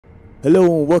Hello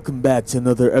and welcome back to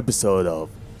another episode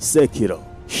of Sekiro,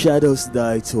 Shadows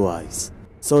Die Twice.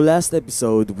 So last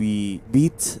episode we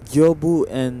beat Yobu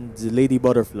and Lady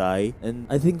Butterfly, and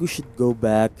I think we should go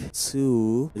back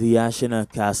to the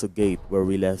Ashina Castle Gate where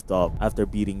we left off after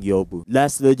beating Yobu.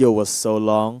 Last video was so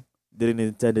long, didn't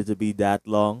intend it to be that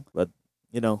long, but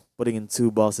you know, putting in 2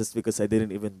 bosses because I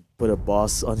didn't even put a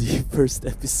boss on the first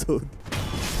episode.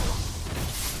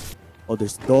 Oh,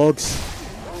 there's dogs.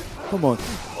 Come on.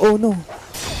 Oh no.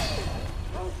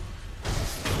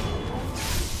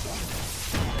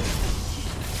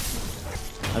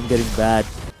 I'm getting bad.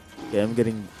 Okay,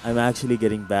 I'm actually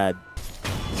getting bad.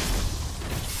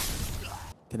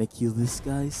 Can I kill these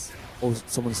guys? Oh,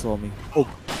 someone saw me.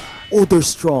 Oh, they're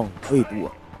strong. Wait,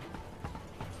 what?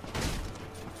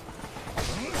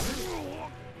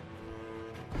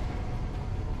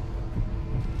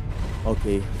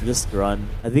 Okay, just run.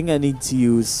 I think I need to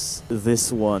use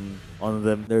this one on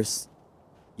them. There's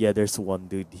one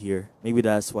dude here. Maybe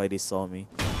that's why they saw me.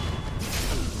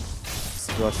 Let's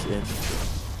rush in.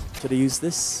 Should I use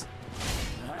this?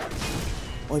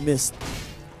 Oh, I missed.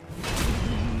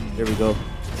 There we go.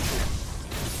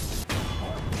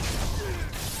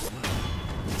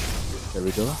 There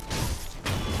we go.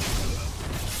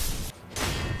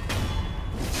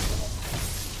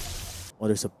 Oh,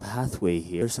 there's a pathway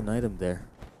here. There's an item there.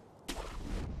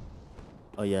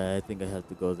 Oh yeah, I think I have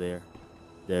to go there.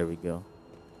 There we go.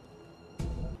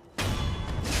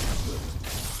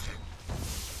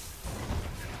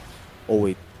 Oh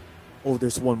wait. Oh,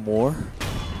 there's one more.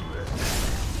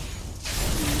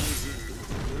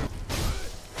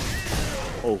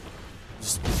 Oh.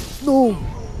 No!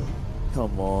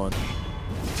 Come on.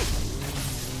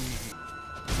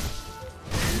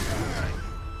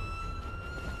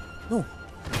 No.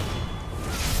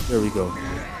 There we go.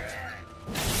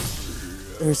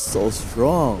 They're so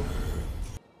strong.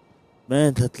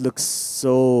 Man, that looks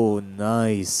so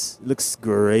nice. It looks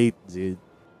great, dude.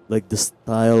 Like the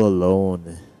style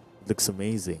alone. It looks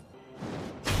amazing.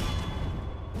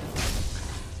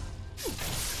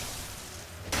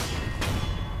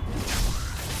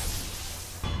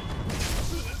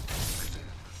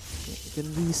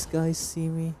 Can these guys see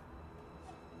me?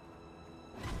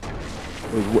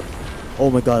 Wait, what?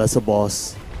 Oh my god, that's a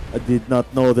boss. I did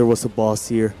not know there was a boss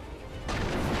here.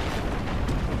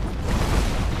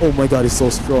 Oh my god, he's so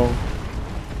strong.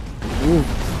 Ooh.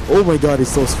 Oh my god, he's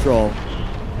so strong.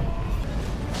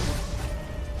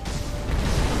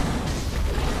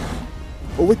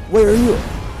 Oh wait, where are you?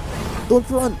 Don't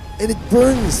run! And it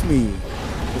burns me!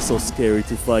 It's so scary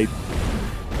to fight.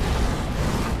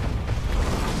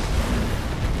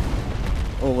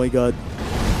 Oh my god.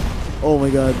 Oh my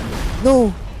god.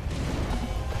 No!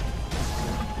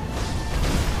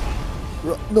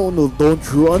 No,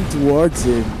 don't run towards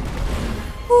him.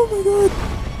 Oh my god.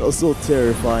 That was so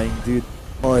terrifying, dude.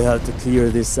 Oh, I have to clear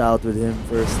this out with him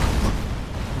first.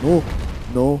 No.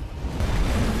 No.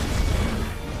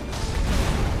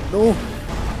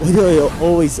 Why do I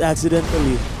always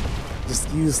accidentally just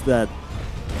use that?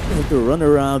 I have to run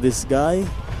around this guy.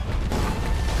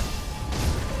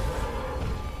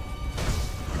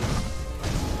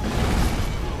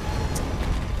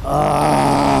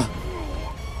 Ah!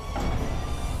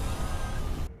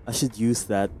 I should use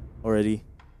that already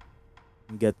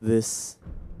and get this.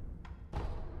 How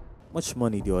much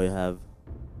money do I have?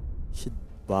 Should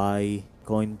buy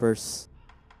coin purse.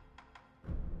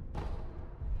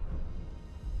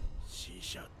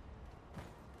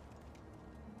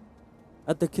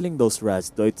 After killing those rats,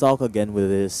 do I talk again with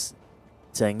this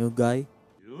Tengu guy?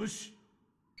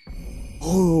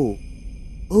 Oh,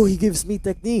 he gives me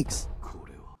techniques.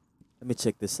 Let me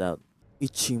check this out.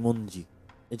 Ichimonji.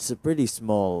 It's a pretty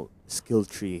small skill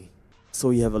tree,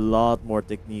 so you have a lot more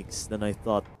techniques than I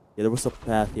thought. Yeah, there was a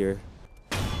path here.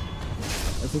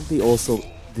 I think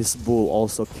this bull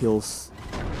also kills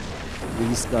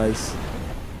these guys.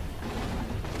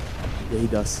 Yeah, he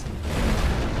does.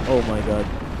 Oh my god.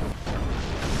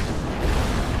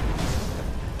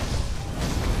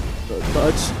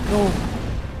 Touch. No.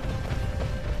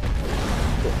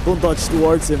 Don't touch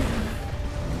towards him.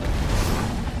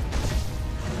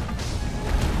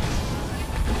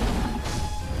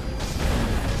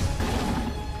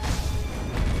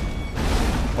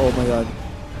 Oh my god.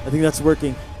 I think that's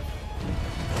working.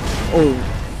 Oh.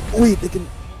 Wait, they can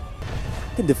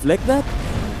deflect that?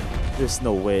 There's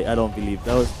no way. I don't believe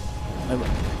that was... I'm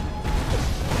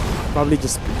probably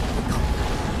just...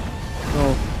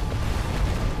 No.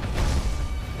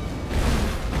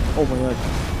 Oh my god.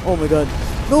 Oh my god.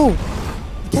 No!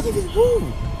 You can't even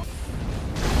move!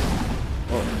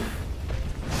 Oh.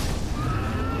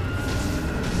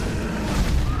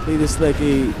 Play this like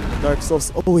a Dark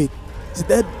Souls. Oh wait, is it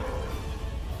dead?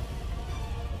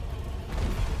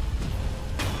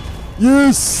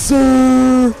 Yes,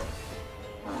 sir!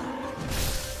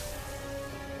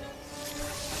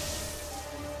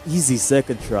 Easy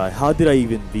second try. How did I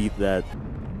even beat that?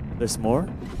 There's more?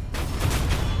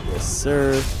 Yes,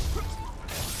 sir.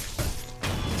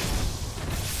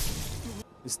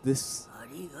 Is this?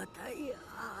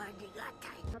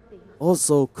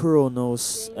 Also, Kuro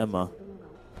knows Emma.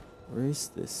 Where is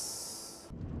this?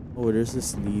 Oh, there's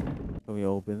this lead. Can we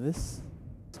open this?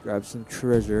 Let's grab some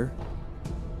treasure.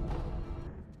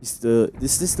 Is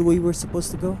this the way we're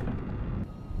supposed to go?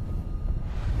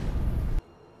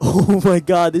 Oh my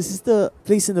god, this is the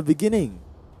place in the beginning.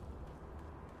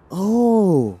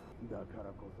 Oh.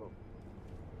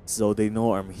 So they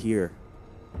know I'm here.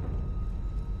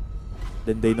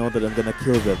 Then they know that I'm gonna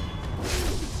kill them.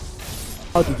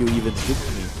 How did you even hit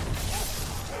me?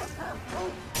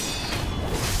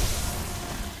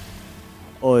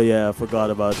 Oh yeah, I forgot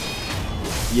about it.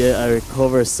 Yeah, I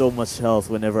recover so much health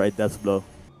whenever I death blow.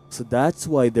 So that's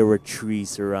why there were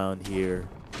trees around here.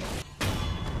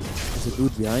 There's a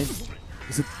dude behind.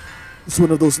 It's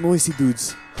one of those noisy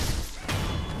dudes.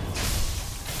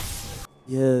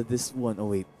 Yeah, this one. Oh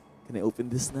wait, can I open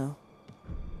this now?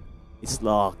 It's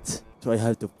locked, so I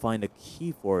have to find a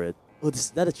key for it. Oh,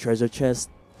 is that a treasure chest?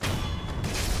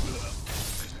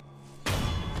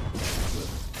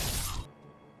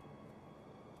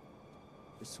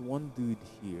 There's one dude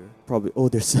here. Probably. Oh,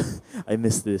 there's. I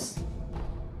missed this.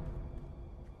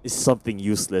 It's something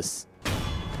useless.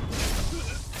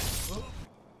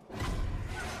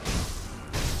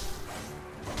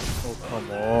 Oh,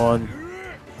 come on.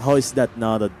 How is that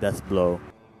not a death blow?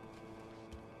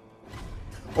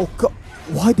 Oh,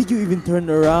 why did you even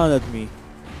turn around at me?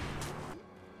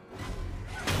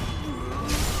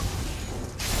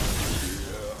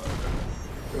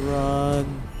 Run.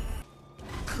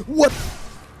 What?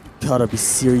 Gotta be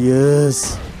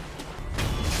serious.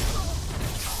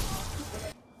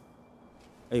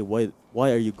 Hey,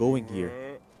 why are you going here?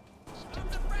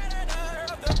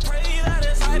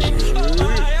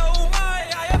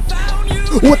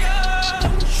 What?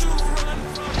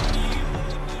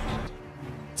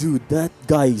 Dude, that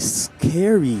guy is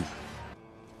scary.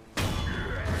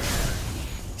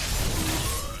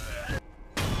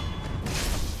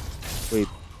 Wait,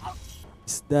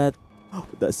 is that? Oh,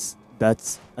 that's.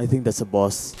 I think that's a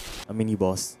boss, a mini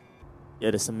boss. Yeah,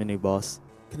 that's a mini boss.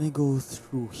 Can I go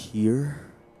through here?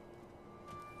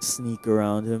 Sneak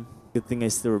around him. Good thing I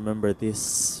still remember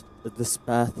this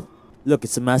path. Look,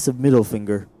 it's a massive middle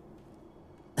finger.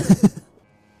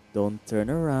 Don't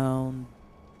turn around.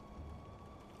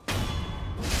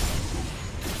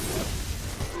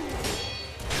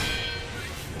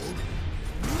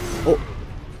 Oh,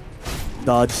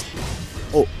 dodged.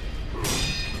 Oh.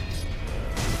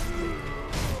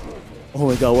 Oh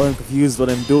my god, I'm confused what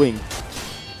I'm doing.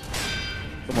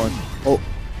 Come on. Oh.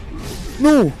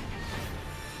 No!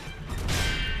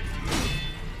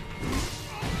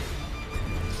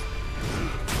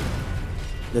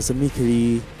 There's a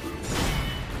Mikiri.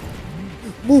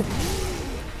 Move!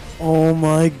 Oh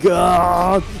my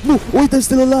god! Move! Wait, I'm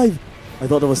still alive! I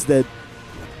thought I was dead.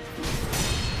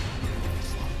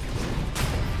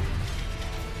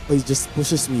 Oh, he just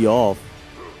pushes me off.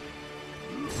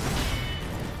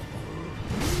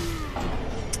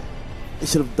 I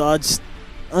should have dodged.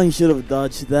 I should have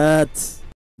dodged that.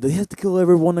 Do you have to kill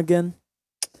everyone again?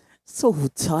 So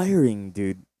tiring,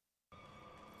 dude.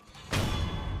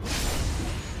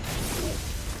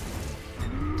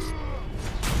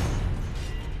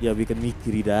 Yeah, we can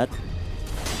Mikiri that.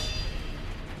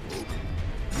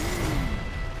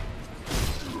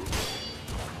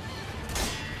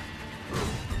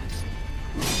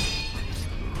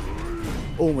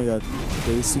 Oh my god.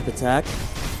 Okay, sweep attack.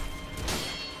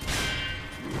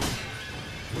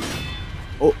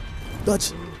 Oh,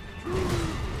 dodge.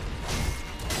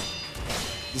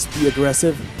 Just be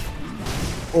aggressive.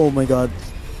 Oh my god.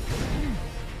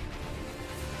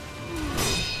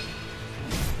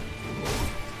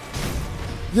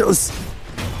 Yes!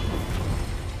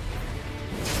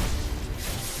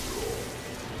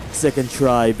 Second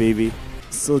try, baby.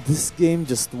 So this game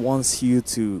just wants you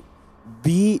to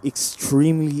be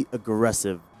extremely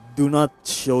aggressive. Do not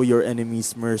show your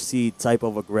enemies mercy type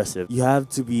of aggressive. You have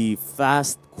to be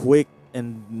fast, quick,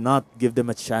 and not give them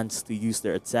a chance to use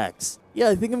their attacks. Yeah,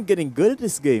 I think I'm getting good at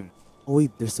this game. Oh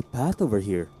wait, there's a path over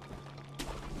here.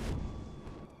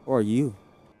 Or are you?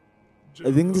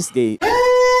 I think this game...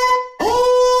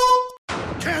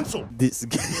 Cancel! This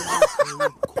game...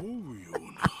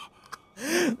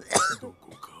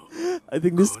 I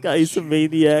think this guy is a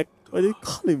maniac. Why do you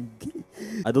call him gay?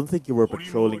 I don't think you were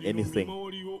patrolling anything.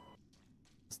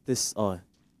 What's this? Oh,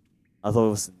 I thought it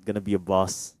was gonna be a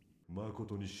boss.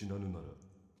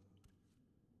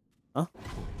 Huh?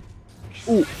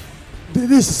 Oh,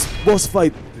 this is boss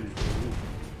fight.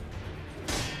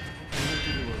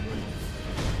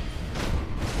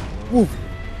 Woo.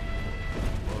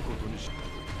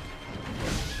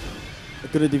 I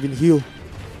couldn't even heal.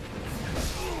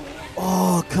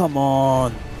 Oh, come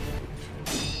on.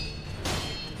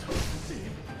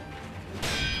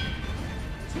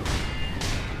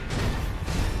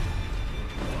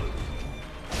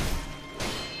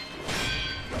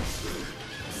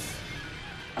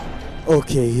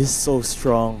 Okay, he's so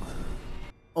strong.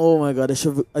 Oh my god, I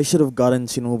should have gotten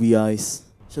Shinobi Eyes.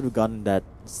 Should have gotten that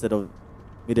instead of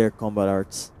midair combat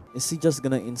arts. Is he just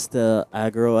gonna insta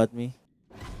aggro at me?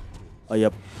 Oh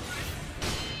yep.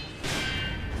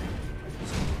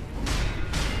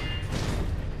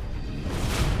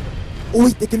 Oh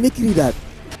wait, I can make you do that.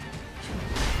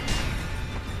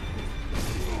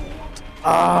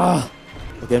 Ah.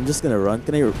 Okay, I'm just gonna run.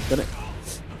 Can I?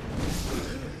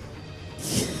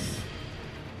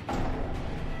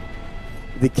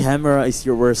 The camera is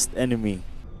your worst enemy.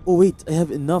 Oh wait, I have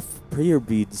enough prayer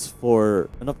beads for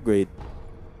an upgrade.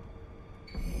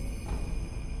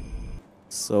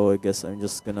 So I guess I'm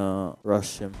just gonna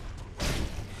rush him.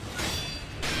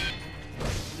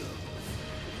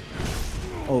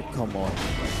 Oh, come on.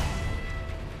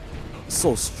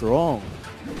 So strong.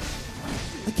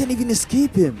 I can't even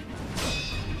escape him.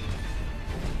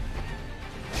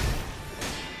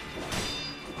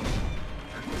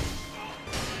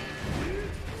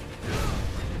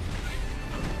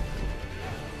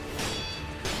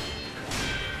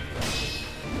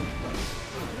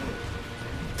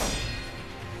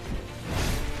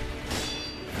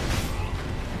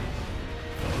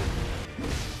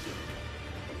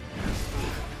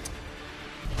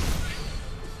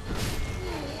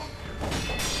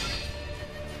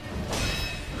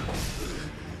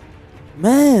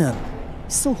 Man,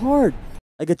 it's so hard.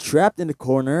 I get trapped in the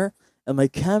corner and my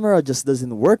camera just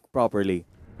doesn't work properly.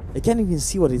 I can't even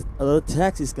see what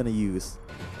attacks he's gonna use.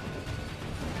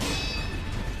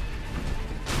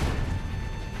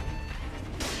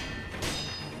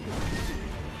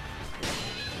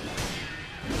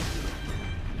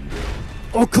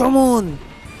 Oh, come on!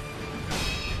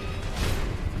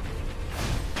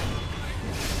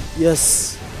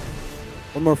 Yes.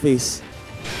 One more face.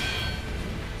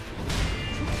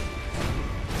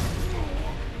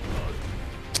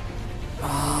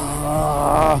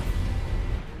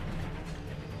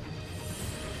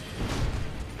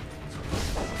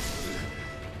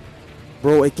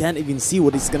 Bro, I can't even see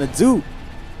what he's gonna do.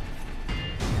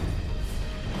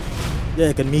 Yeah,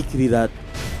 I can make that.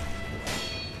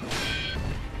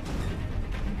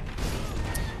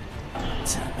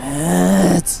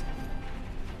 Damn it!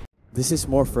 This is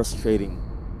more frustrating.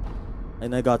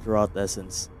 And I got Rot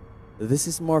Essence. This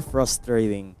is more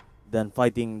frustrating than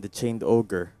fighting the Chained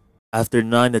Ogre. After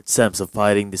 9 attempts of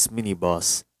fighting this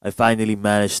mini-boss, I finally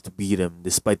managed to beat him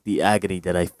despite the agony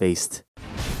that I faced.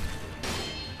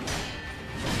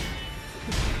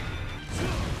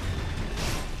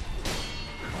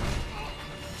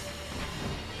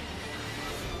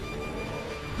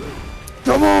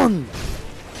 Come on!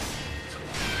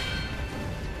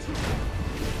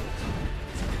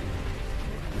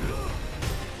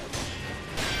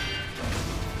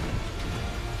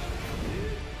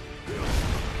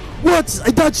 What?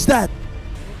 I dodged that!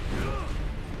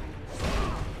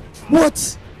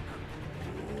 What?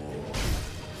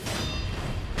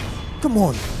 Come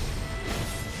on!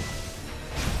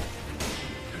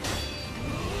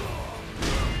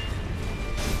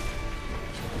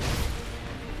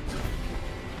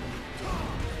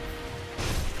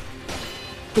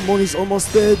 Come on, he's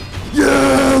almost dead.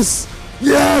 Yes!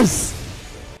 Yes!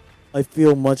 I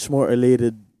feel much more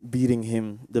elated beating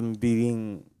him than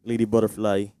beating Lady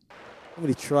Butterfly. How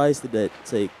many tries did that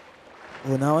take?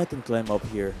 Oh, now I can climb up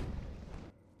here.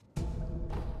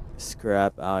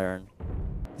 Scrap iron.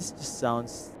 This just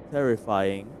sounds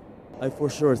terrifying. I for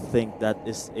sure think that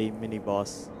is a mini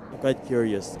boss. I'm quite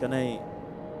curious. Can I...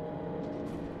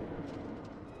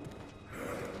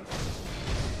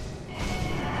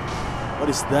 What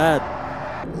is that?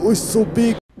 Oh, it's so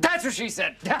big. That's what she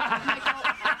said.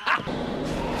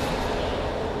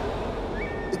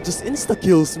 It just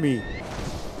insta-kills me.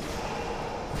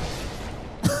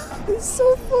 It's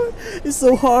so fun. It's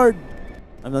so hard.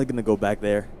 I'm not gonna go back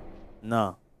there.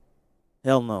 Nah.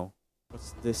 Hell no.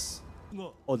 What's this?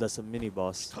 Oh, that's a mini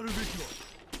boss.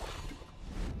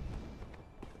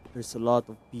 There's a lot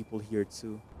of people here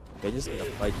too. Okay, just gonna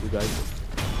fight you guys.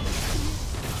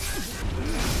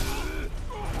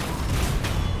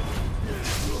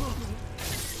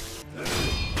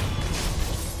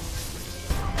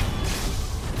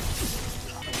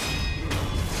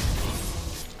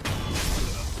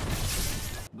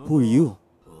 Who are you?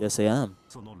 Yes, I am.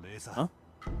 Huh?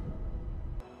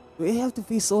 Do I have to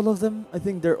face all of them? I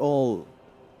think they're all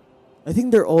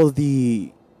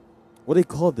the... What do you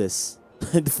call this?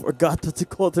 I forgot what to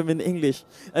call them in English.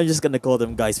 I'm just gonna call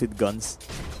them guys with guns.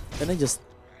 And I just...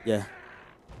 Yeah.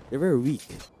 They're very weak.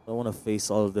 I want to face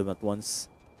all of them at once.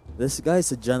 This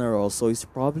guy's a general, so he's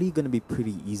probably gonna be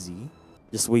pretty easy.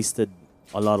 Just wasted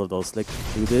a lot of those. Like,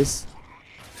 do this.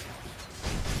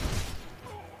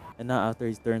 And now after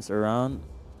he turns around,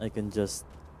 I can just...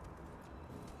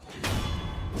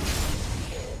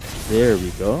 There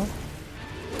we go.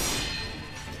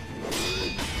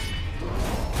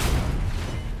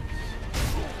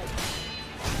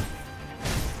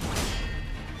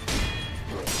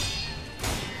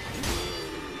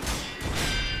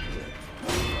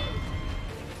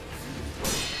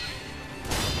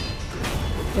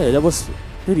 Yeah, that was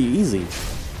pretty easy.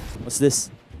 What's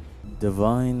this?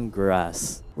 Divine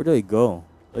grass. Where do I go?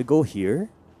 Do I go here?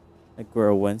 Like where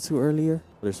I went to earlier?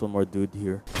 There's one more dude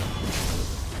here.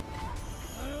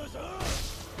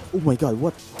 Oh my god,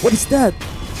 what? What is that?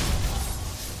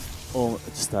 Oh, I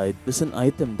just died. There's an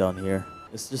item down here.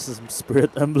 It's just a spirit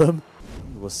emblem.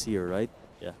 It was here, right?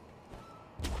 Yeah.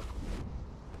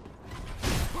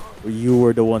 You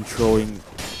were the one throwing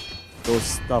those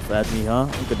stuff at me, huh?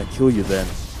 I'm gonna kill you then.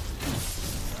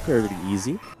 Fairly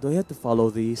easy. Do I have to follow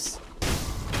these?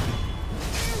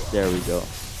 There we go.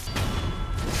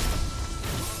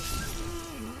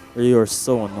 You are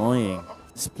so annoying.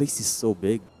 This place is so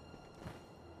big.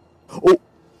 Oh!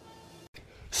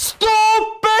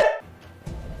 Stupid!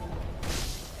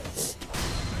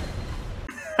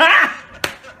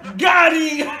 Got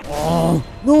him! Oh,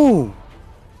 no!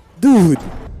 Dude!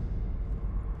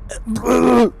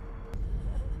 Are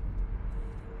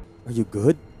you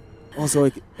good? Also,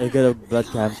 I got a blood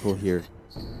sample here.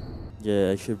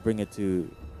 Yeah, I should bring it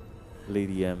to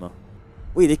Lady Emma.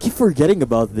 Wait, I keep forgetting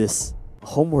about this.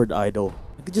 Homeward idol.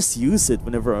 I could just use it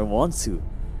whenever I want to.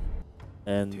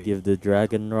 And give the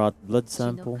dragon rot blood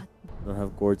sample. I don't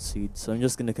have gourd seeds, so I'm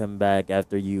just gonna come back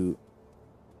after you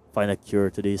find a cure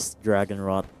to this dragon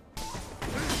rot.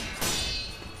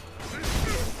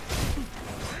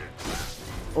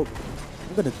 Oh,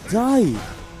 I'm gonna die!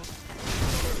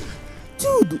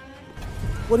 Dude!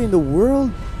 What in the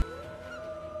world?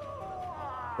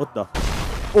 What the?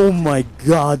 Oh my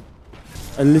god!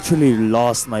 I literally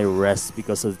lost my rest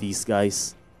because of these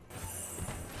guys.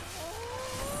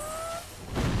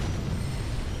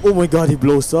 Oh my god, he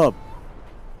blows up.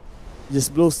 He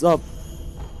just blows up.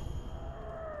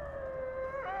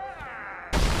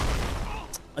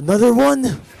 Another one?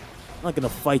 I'm not gonna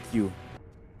fight you.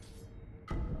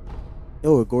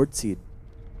 Oh, a gourd seed.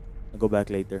 I'll go back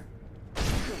later.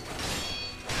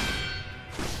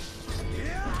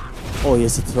 Oh,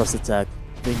 yes, a thrust attack.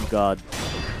 Thank god.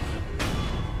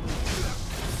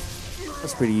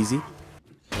 That's pretty easy.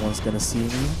 No one's gonna see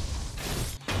me.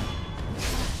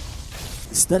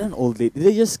 Is that an old lady? Did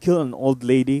they just kill an old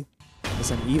lady? That's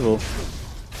an evil.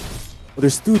 Oh,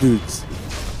 there's two dudes.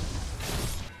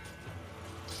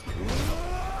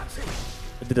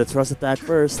 I did a thrust attack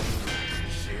first.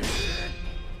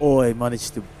 Oh, I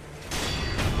managed to...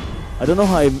 I don't know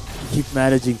how I keep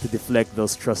managing to deflect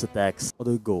those thrust attacks. How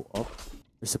do I go up?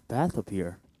 There's a path up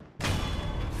here.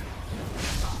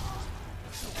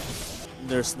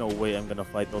 There's no way I'm gonna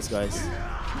fight those guys.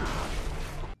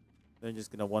 They're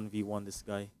just gonna 1v1 this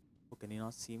guy. Oh, can he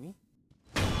not see me?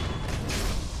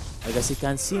 I guess he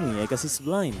can't see me. I guess he's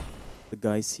blind. The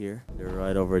guys here, they're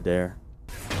right over there.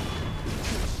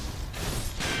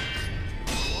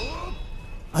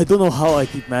 I don't know how I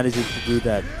keep managing to do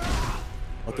that.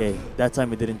 Okay, that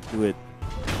time I didn't do it.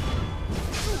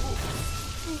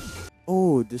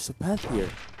 Oh, there's a path here.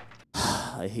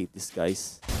 I hate these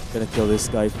guys. Gonna kill this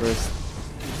guy first.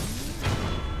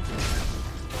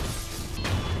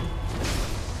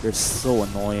 They're so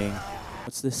annoying.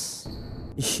 What's this?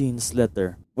 Ishin's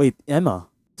letter. Wait, Emma.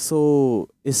 So,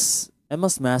 is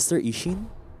Emma's master Ishin?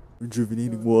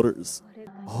 Rejuvenating waters.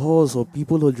 Oh, so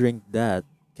people who drink that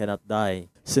cannot die.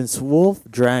 Since Wolf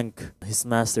drank his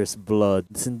master's blood,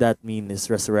 doesn't that mean his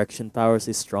resurrection powers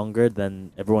is stronger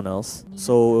than everyone else?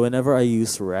 So whenever I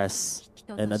use rest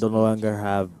and I no longer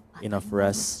have enough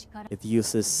rest, it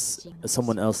uses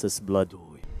someone else's blood.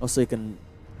 Also, you can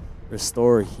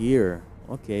restore here.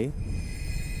 Okay.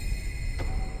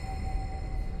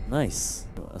 Nice.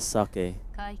 A sake.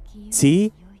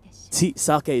 See? Tea.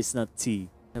 Sake is not tea.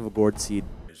 I have a gourd seed.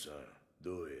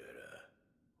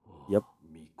 Yep.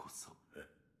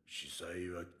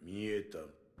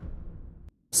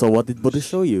 So what did Buddha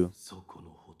show you?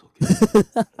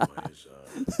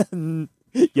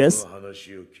 Yes?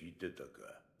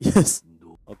 Yes.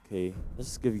 Okay,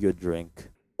 let's give you a drink.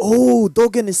 Oh,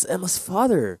 Dogen is Emma's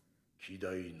father.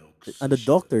 And a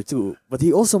doctor too. But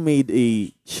he also made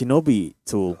a shinobi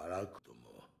tool.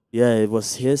 Yeah, it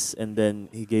was his and then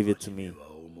he gave it to me.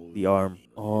 The arm.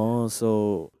 Oh,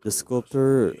 so the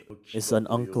sculptor is an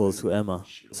uncle to Emma.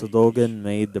 So Dogen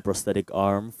made the prosthetic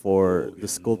arm for the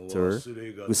sculptor,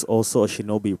 who's also a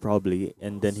shinobi probably,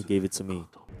 and then he gave it to me.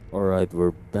 Alright,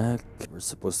 we're back. We're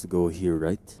supposed to go here,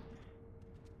 right?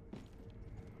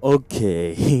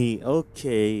 Okay,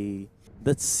 okay.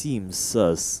 That seems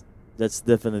sus. That's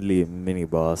definitely a mini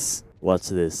boss. Watch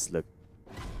this, look.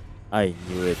 I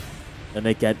knew it. And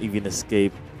I can't even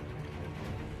escape.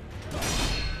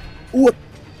 What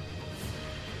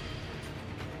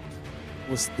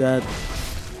was that?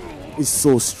 It's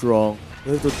so strong. I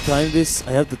have to time this.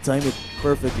 I have to time it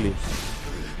perfectly.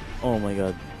 Oh my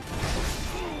god.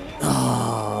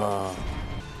 Ah.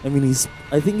 I mean,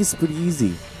 I think it's pretty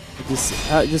easy.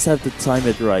 I just have to time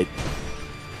it right.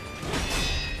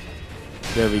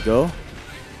 There we go.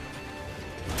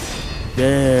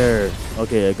 There.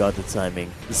 Okay, I got the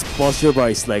timing. This posture bar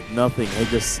is like nothing. I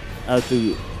just have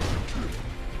to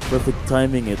perfect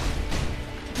timing it.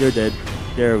 You're dead.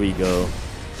 There we go.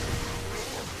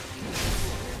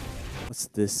 What's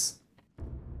this?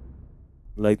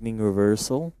 Lightning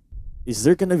reversal? Is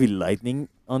there gonna be lightning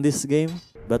on this game?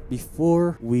 But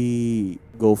before we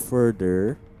go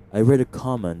further, I read a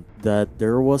comment that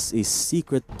there was a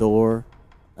secret door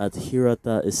at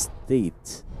Hirata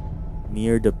Estate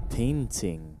near the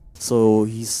painting. So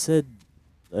he said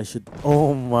I should...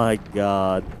 Oh my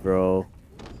god, bro.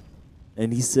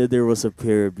 And he said there was a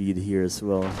prayer bead here as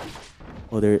well.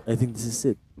 Oh, there. I think this is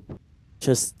it.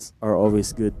 Chests are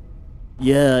always good.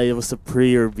 Yeah, it was a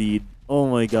prayer bead. Oh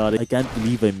my god, I can't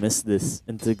believe I missed this.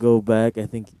 And to go back, I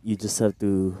think you just have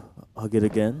to hug it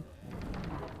again.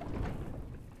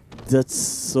 That's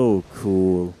so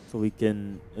cool. So we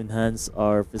can enhance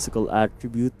our physical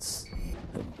attributes.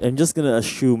 I'm just gonna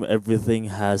assume everything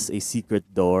has a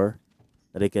secret door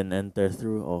that I can enter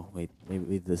through. Oh, wait,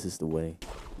 maybe this is the way.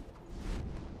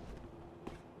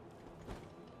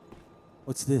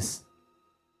 What's this?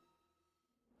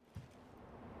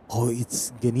 Oh,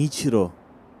 it's Genichiro.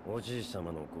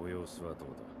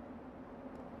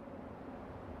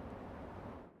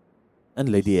 And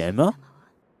Lady Emma?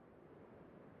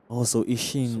 Oh, so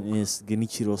Ishin is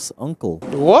Genichiro's uncle.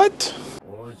 What?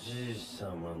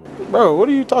 Bro, what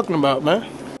are you talking about, man?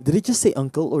 Did I just say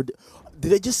uncle or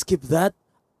did I just skip that?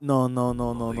 No.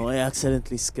 I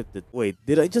accidentally skipped it. Wait,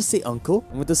 did I just say uncle?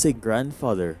 I'm going to say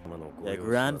grandfather. Yeah,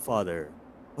 grandfather.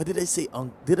 What did I say?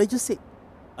 Did I just say?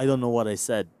 I don't know what I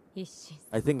said.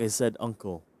 I think I said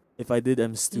uncle. If I did,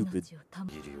 I'm stupid.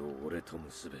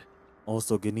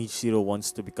 Also, Genichiro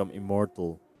wants to become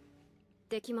immortal.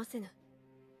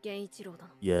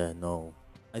 Yeah, no.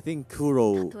 I think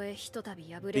Kuro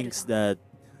thinks that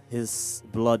his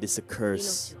blood is a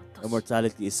curse.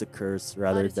 Immortality is a curse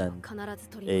rather than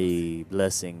a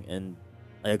blessing. And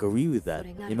I agree with that.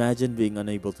 Imagine being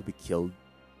unable to be killed.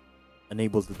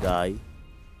 Unable to die.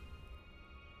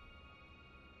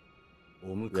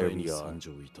 There we are.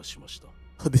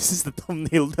 Oh, this is the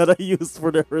thumbnail that I used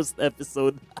for the first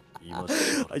episode.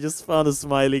 I just found a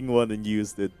smiling one and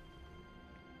used it.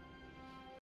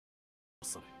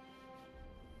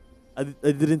 I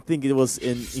didn't think it was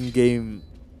in-game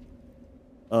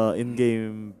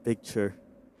picture.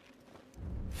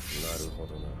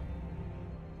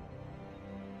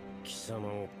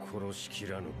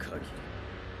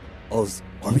 Oh,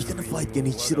 are we gonna fight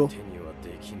Genichiro?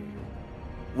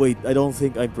 Wait, I don't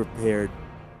think I'm prepared.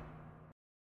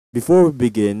 Before we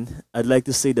begin, I'd like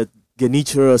to say that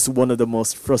Genichiro is one of the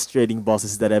most frustrating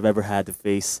bosses that I've ever had to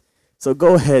face. So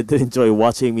go ahead and enjoy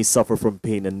watching me suffer from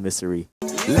pain and misery.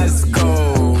 Let's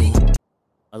go!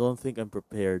 I don't think I'm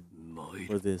prepared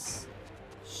for this.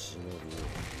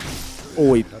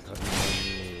 Oh wait.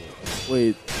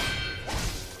 Wait.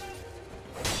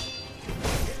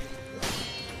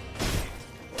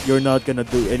 You're not gonna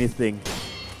do anything.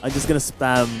 I'm just gonna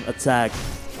spam attack.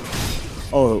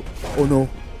 Oh no.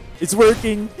 It's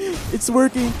working! It's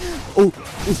working! Oh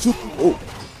shoot!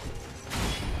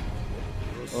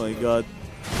 Oh my god.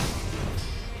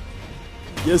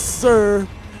 Yes, sir!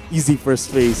 Easy first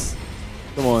phase.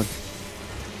 Come on.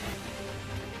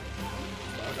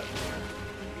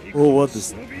 Oh, what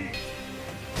is...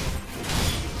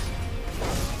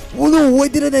 Oh no, why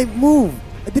didn't I move?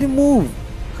 I didn't move.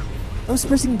 I was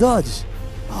pressing dodge.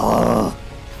 Ah.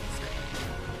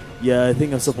 Yeah, I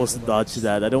think I'm supposed to dodge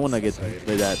that. I don't want to get hit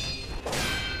by that.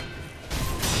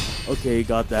 Okay,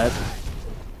 got that.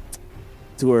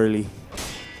 Too early.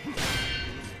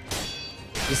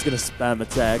 Just gonna spam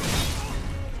attack.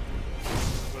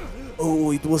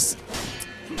 Oh, it was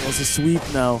a sweep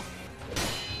now.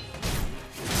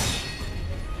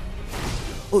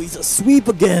 Oh, it's a sweep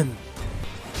again.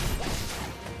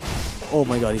 Oh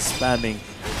my god, he's spamming.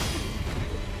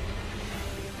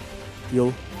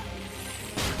 Heal.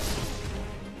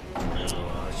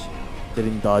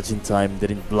 Didn't dodge in time,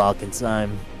 didn't block in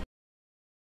time.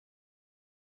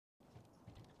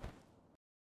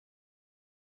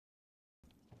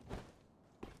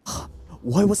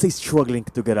 Why was I struggling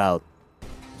to get out?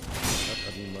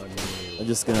 I'm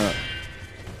just gonna...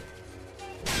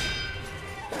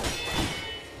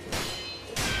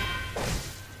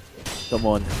 Come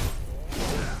on.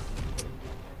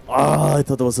 Ah, I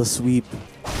thought it was a sweep.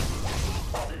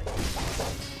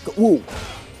 Whoa!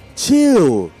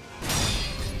 Chill!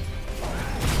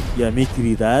 Yeah, make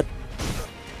me that.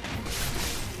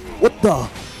 What the?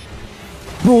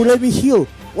 Bro, let me heal!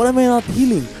 Why am I not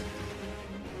healing?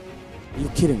 Are you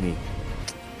kidding me?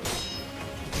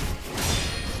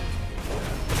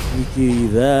 Mickey,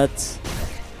 that.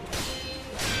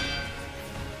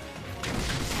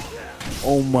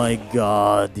 Oh my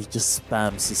god, he just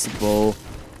spams his bow.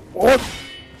 What?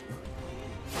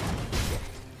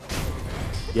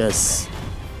 Yes,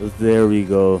 there we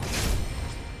go.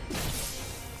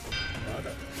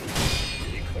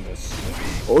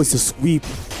 Oh, it's a sweep.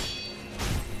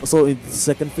 So in the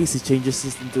second phase, he changes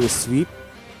this into a sweep.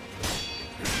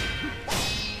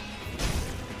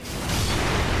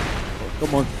 Oh,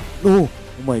 come on. No!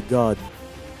 Oh my god.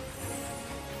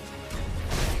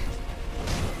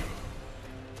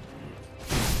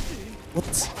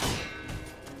 What?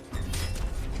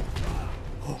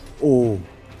 Oh.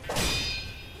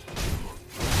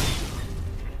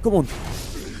 Come on.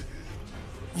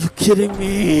 You kidding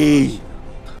me?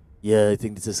 Yeah, I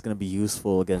think this is gonna be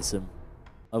useful against him.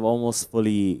 I've almost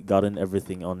fully gotten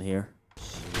everything on here.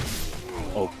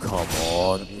 Oh, come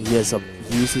on. He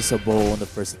uses a bow on the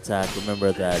first attack.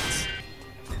 Remember that.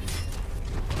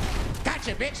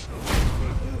 Gotcha, bitch.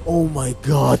 Oh my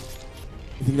god.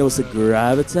 I think that was a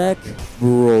grab attack?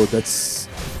 Bro, that's...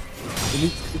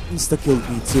 It insta-killed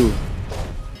me too.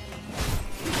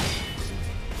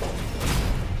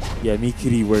 Yeah,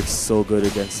 Mikiri works so good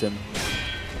against him.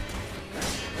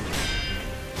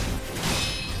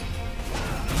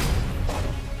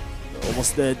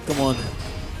 Almost dead, come on.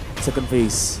 Second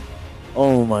phase.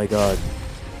 Oh my god.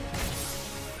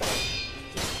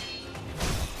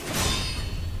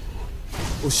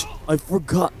 Oh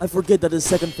I forget that in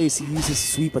second phase he uses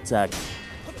sweep attack.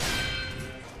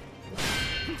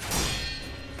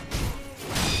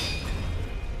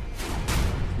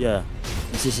 Yeah,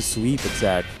 this is a sweep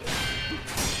attack.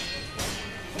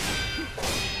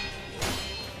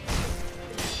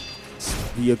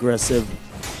 Just be aggressive.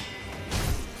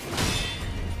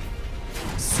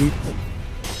 Sweep.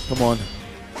 Come on.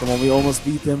 Come on, we almost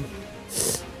beat him.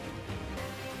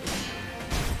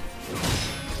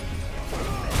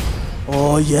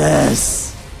 Oh,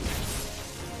 yes!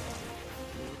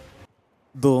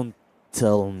 Don't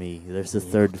tell me there's a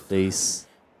third phase.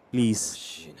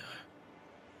 Please.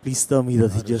 Please tell me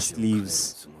that he just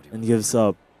leaves and gives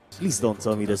up. Please don't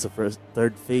tell me there's a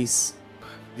third phase.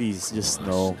 Please, just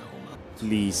no.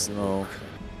 Please, no.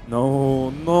 No,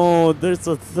 no, there's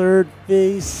a third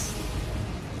phase.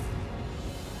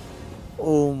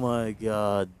 Oh my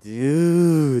god,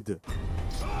 dude.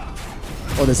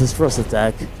 Oh, this is first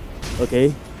attack.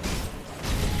 Okay.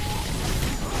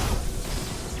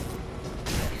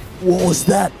 What was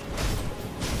that?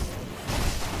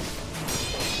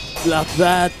 Block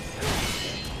that.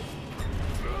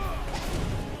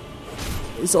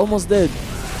 It's almost dead.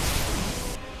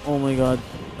 Oh my god.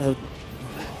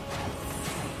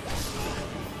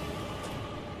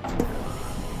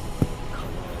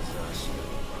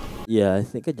 Yeah, I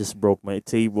think I just broke my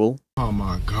table. Oh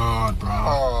my god, bro.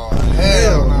 Oh,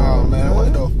 hell no, man.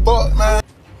 What the fuck, man?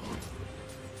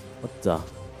 What the?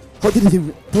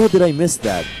 How did I miss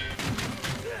that?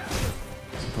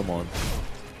 Come on.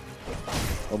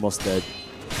 Almost dead.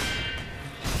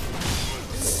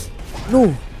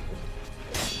 No!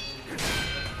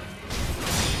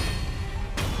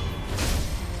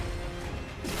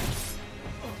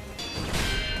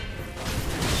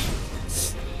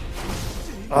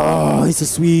 Ah, it's a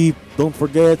sweep. Don't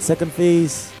forget, second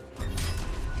phase.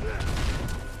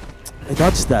 I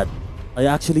dodged that. I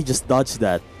actually just dodged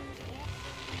that.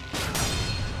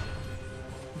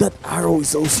 arrow is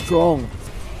so strong.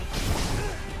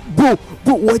 Bro,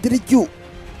 why didn't you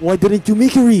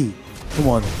Mikiri? Come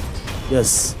on.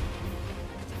 Yes.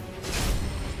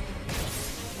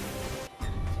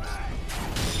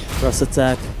 Thrust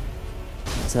attack.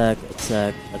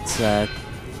 Attack.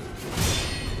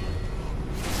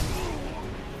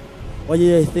 Why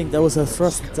did I think that was a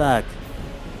thrust attack?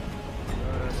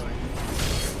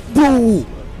 Bro!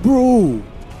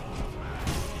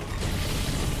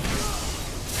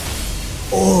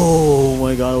 Oh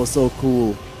my god, it was so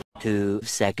cool. 2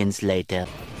 seconds later.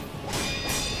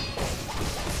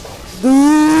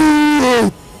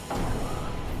 Dude!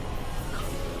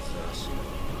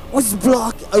 Was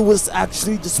block? I was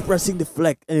actually just pressing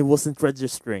deflect and it wasn't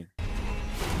registering.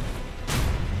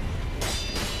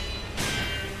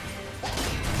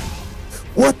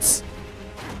 What?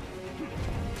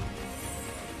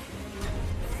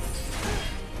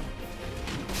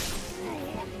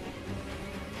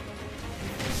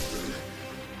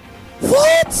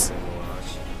 What?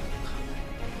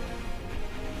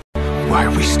 Why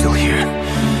are we still here?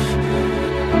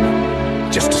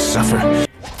 Just to suffer?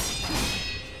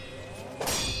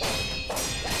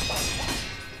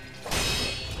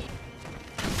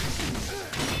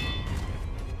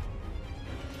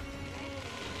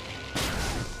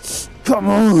 Come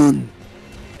on!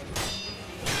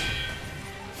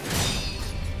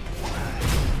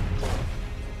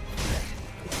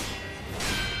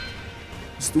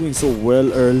 He's doing so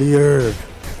well earlier.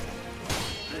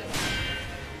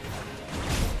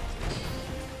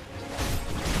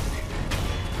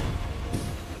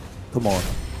 Come on.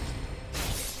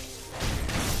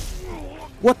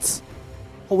 What?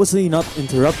 How was he not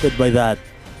interrupted by that?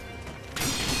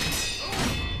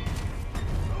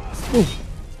 Oh.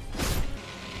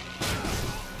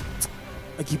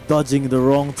 I keep dodging the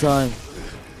wrong time.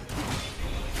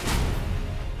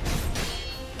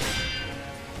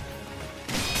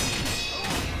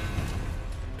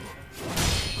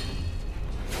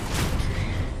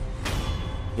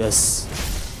 Yes.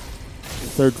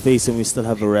 Third phase and we still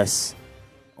have a rest.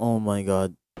 Oh my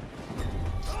god.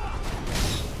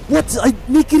 What? I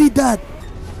Mikiri that!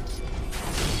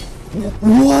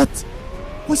 What?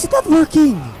 Why is it not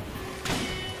working?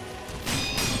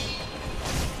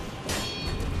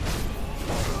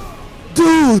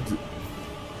 Dude!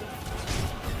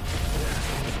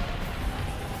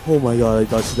 Oh my god, I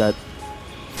dodged that.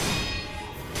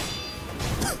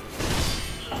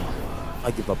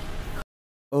 I give up.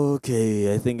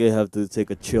 Okay, I think I have to take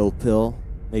a chill pill.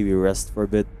 Maybe rest for a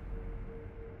bit.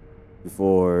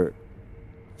 Before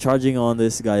charging on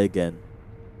this guy again.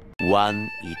 1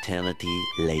 eternity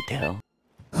later.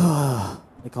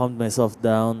 I calmed myself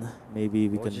down. Maybe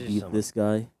we can beat this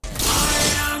guy.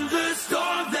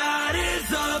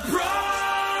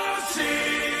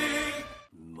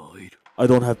 I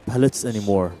don't have pellets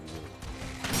anymore.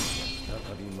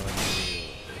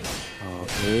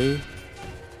 Okay.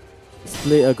 Let's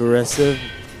play aggressive,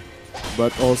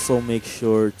 but also make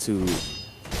sure to...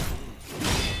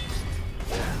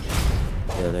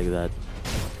 Yeah, like that.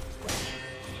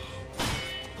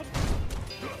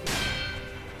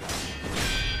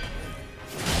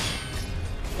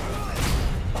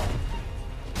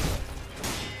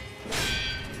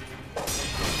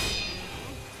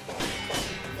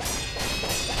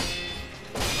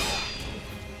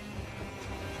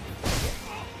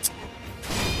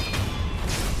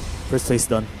 First phase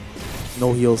done.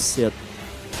 No heals yet.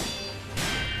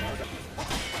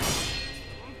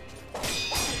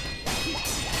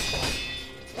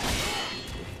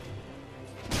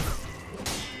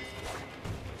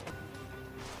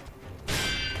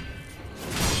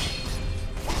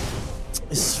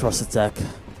 It's thrust attack.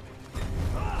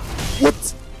 What?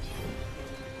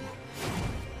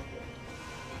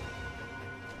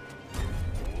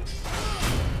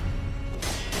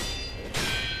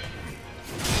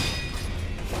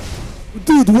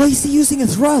 Dude, why is he using a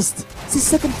thrust? It's his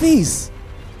second phase.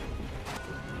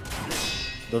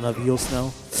 Don't have heals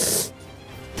now.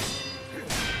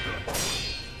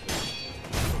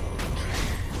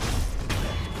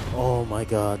 Oh my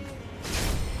god.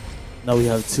 Now we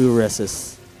have 2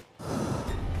 reses.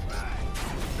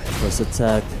 First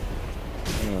attack.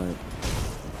 Alright.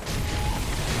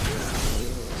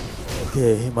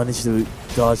 Okay, managed to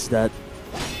dodge that.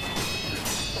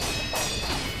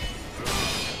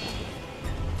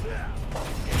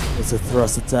 It's a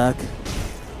thrust attack.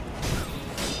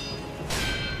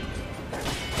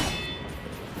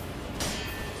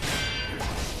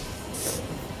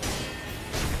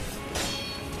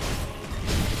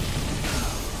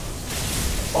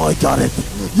 Oh, I got it!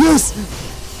 Yes!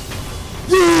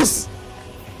 Yes!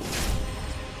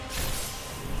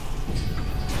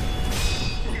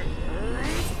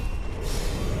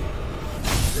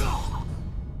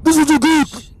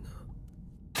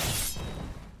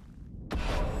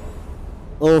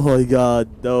 Oh my god,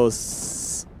 that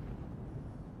was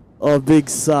a big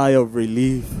sigh of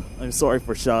relief. I'm sorry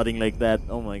for shouting like that.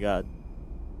 Oh my god.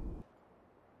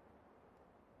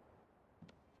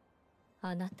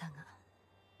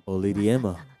 Oh, Lady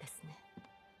Emma.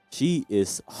 She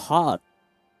is hot.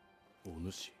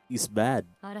 He's bad.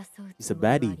 He's a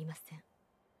baddie.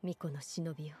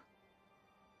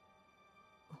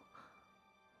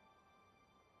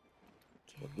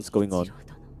 What's going on?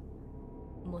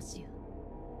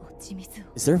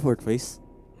 Is there a fourth face?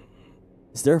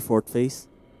 Is there a fourth face?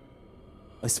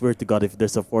 I swear to god, if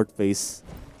there's a fourth face,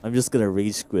 I'm just gonna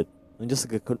rage quit. I'm just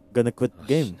gonna quit the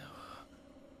game.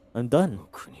 I'm done.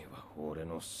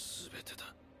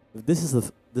 If this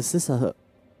is a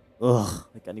ugh,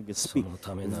 I can't even speak.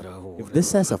 If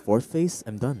this has a fourth face,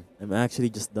 I'm done. I'm actually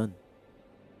just done.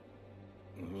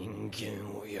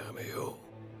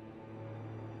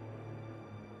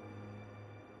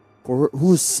 For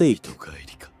whose sake?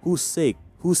 Whose sake?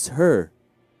 Who's her?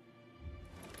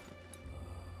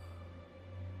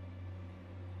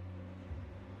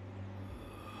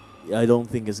 I don't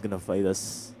think it's gonna fight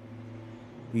us.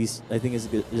 I think it's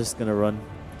just gonna run.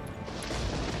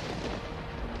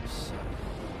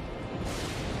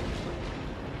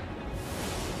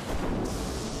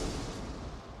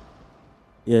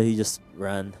 Yeah, he just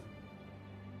ran.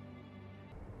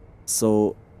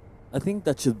 So, I think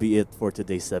that should be it for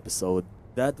today's episode.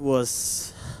 That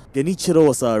was... Genichiro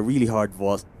was a really hard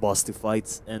boss to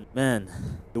fight. And man,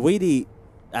 the way they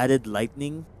added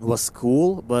lightning was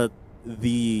cool, but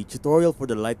the tutorial for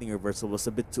the lightning reversal was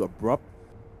a bit too abrupt.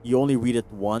 You only read it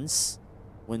once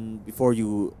before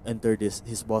you enter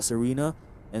his boss arena,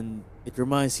 and it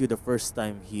reminds you the first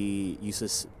time he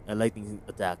uses a lightning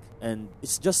attack, and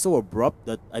it's just so abrupt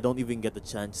that I don't even get the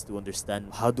chance to understand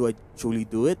how do I truly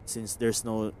do it, since there's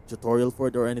no tutorial for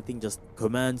it or anything, just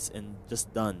commands and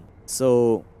just done.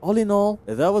 So all in all,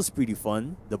 that was pretty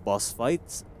fun, the boss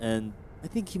fights, and I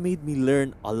think he made me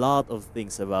learn a lot of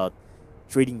things about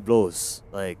trading blows.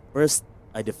 Like, first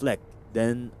I deflect,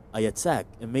 then I attack,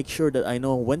 and make sure that I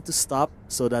know when to stop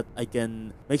so that I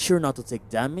can make sure not to take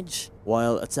damage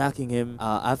while attacking him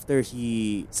after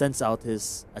he sends out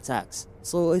his attacks.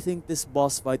 So I think this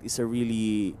boss fight is a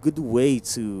really good way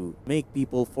to make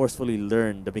people forcefully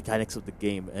learn the mechanics of the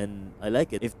game, and I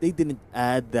like it. If they didn't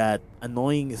add that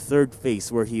annoying third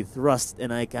phase where he thrusts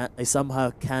and I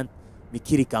somehow can't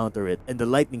Mikiri counter it, and the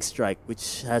lightning strike,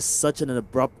 which has such an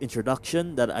abrupt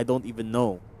introduction that I don't even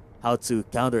know how to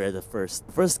counter it at first.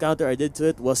 The first counter I did to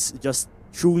it was just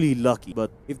truly lucky. But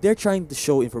if they're trying to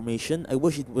show information, I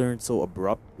wish it weren't so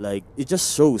abrupt. Like, it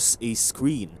just shows a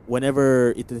screen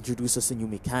whenever it introduces a new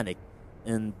mechanic,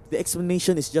 and the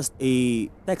explanation is just a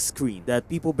text screen that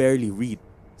people barely read.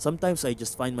 Sometimes I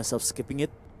just find myself skipping it,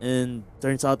 and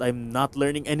turns out I'm not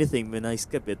learning anything when I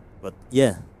skip it. But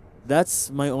yeah,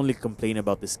 that's my only complaint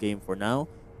about this game for now.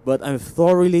 But I'm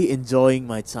thoroughly enjoying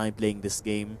my time playing this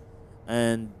game,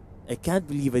 and I can't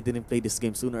believe I didn't play this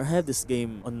game sooner. I have this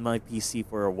game on my PC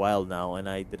for a while now, and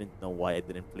I didn't know why I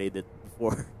didn't play it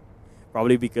before.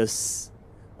 Probably because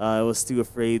I was too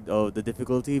afraid of the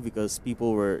difficulty, because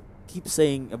people keep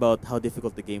saying about how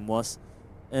difficult the game was.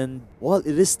 And while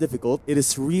it is difficult, it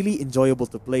is really enjoyable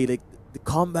to play. Like, the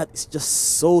combat is just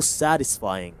so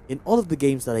satisfying. In all of the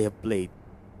games that I have played,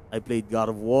 I played God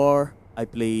of War, I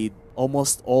played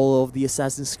almost all of the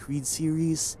Assassin's Creed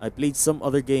series, I played some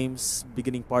other games,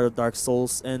 beginning part of Dark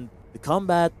Souls, and the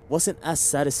combat wasn't as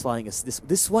satisfying as this.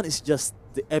 This one is just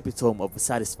the epitome of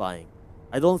satisfying.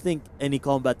 I don't think any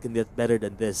combat can get better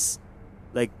than this.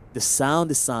 Like, the sound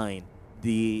design,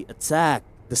 the attack,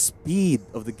 the speed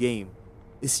of the game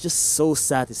is just so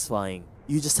satisfying.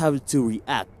 You just have to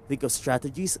react, think of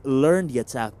strategies, learn the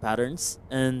attack patterns,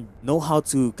 and know how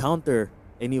to counter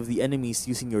any of the enemies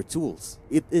using your tools.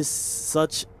 It is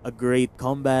such a great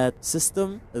combat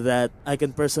system that I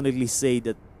can personally say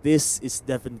that this is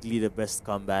definitely the best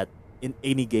combat in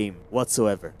any game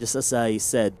whatsoever. Just as I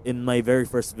said in my very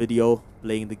first video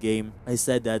playing the game, I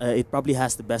said that it probably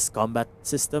has the best combat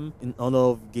system in all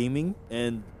of gaming,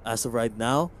 and as of right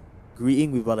now,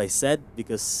 agreeing with what I said,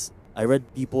 because I read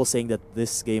people saying that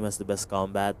this game has the best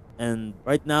combat, and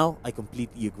right now, I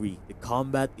completely agree. The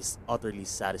combat is utterly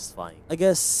satisfying. I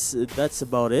guess that's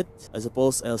about it. I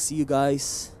suppose I'll see you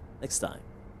guys next time.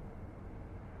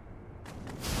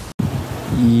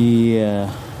 Yeah,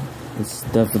 it's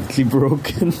definitely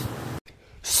broken.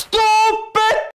 Stop!